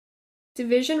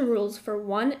Division rules for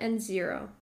 1 and 0.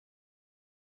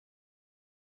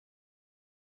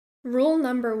 Rule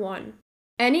number 1.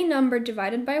 Any number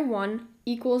divided by 1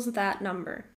 equals that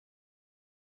number.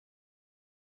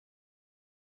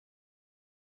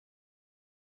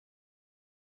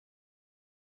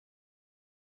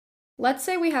 Let's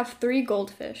say we have 3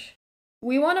 goldfish.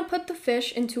 We want to put the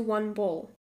fish into one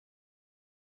bowl.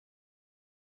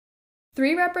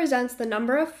 3 represents the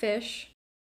number of fish,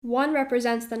 1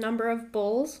 represents the number of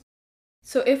bowls,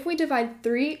 so if we divide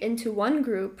 3 into one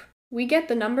group, we get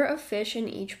the number of fish in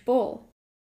each bowl.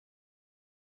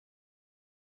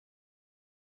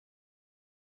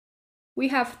 We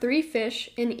have 3 fish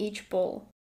in each bowl.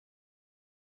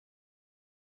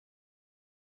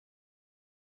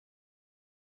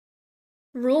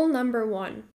 Rule number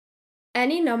 1.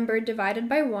 Any number divided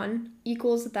by 1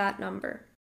 equals that number.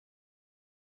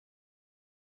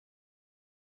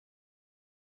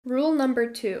 Rule number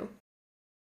 2.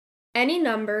 Any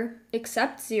number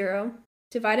except 0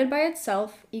 divided by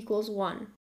itself equals 1.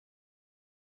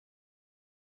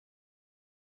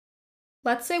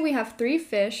 Let's say we have 3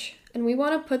 fish and we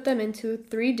want to put them into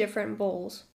 3 different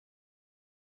bowls.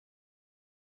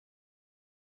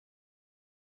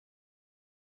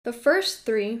 The first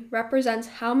 3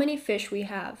 represents how many fish we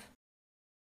have.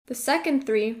 The second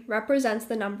 3 represents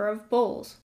the number of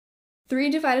bowls. 3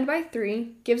 divided by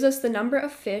 3 gives us the number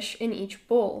of fish in each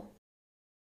bowl.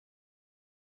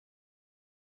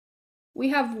 We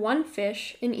have 1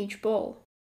 fish in each bowl,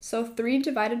 so 3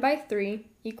 divided by 3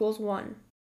 equals 1.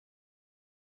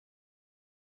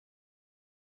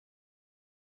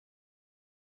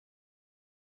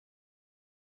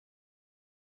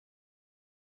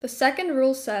 The second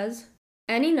rule says,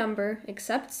 any number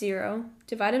except 0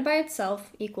 divided by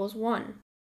itself equals 1.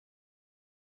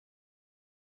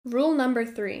 Rule number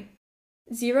 3.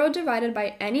 0 divided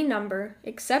by any number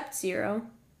except 0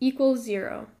 equals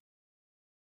 0.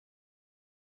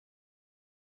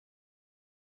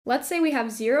 Let's say we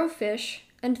have 0 fish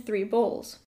and 3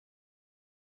 bowls.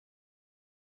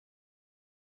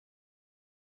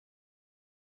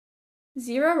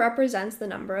 Zero represents the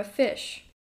number of fish.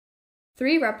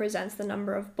 3 represents the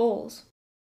number of bowls.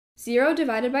 0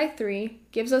 divided by 3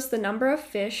 gives us the number of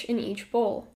fish in each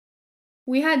bowl.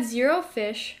 We had 0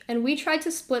 fish and we tried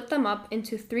to split them up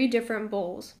into 3 different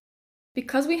bowls.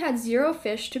 Because we had 0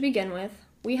 fish to begin with,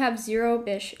 we have 0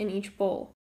 fish in each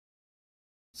bowl.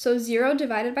 So 0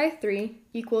 divided by 3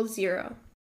 equals 0.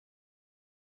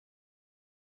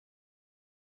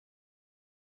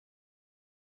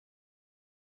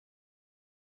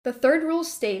 The third rule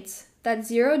states that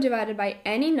 0 divided by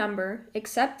any number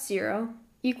except 0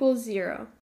 equals 0.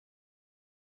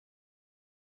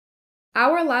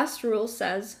 Our last rule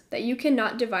says that you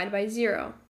cannot divide by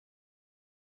 0.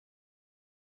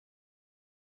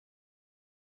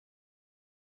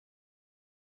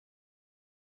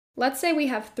 Let's say we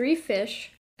have 3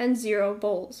 fish and 0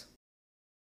 bowls.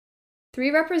 3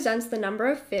 represents the number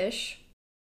of fish,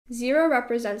 0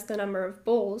 represents the number of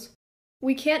bowls.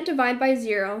 We can't divide by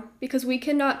 0 because we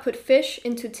cannot put fish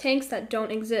into tanks that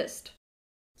don't exist.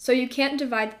 So you can't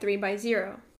divide 3 by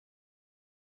 0.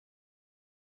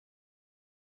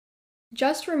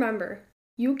 Just remember,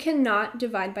 you cannot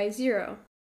divide by 0.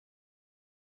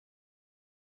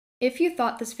 If you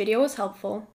thought this video was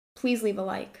helpful, please leave a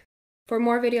like. For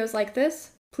more videos like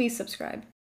this, please subscribe.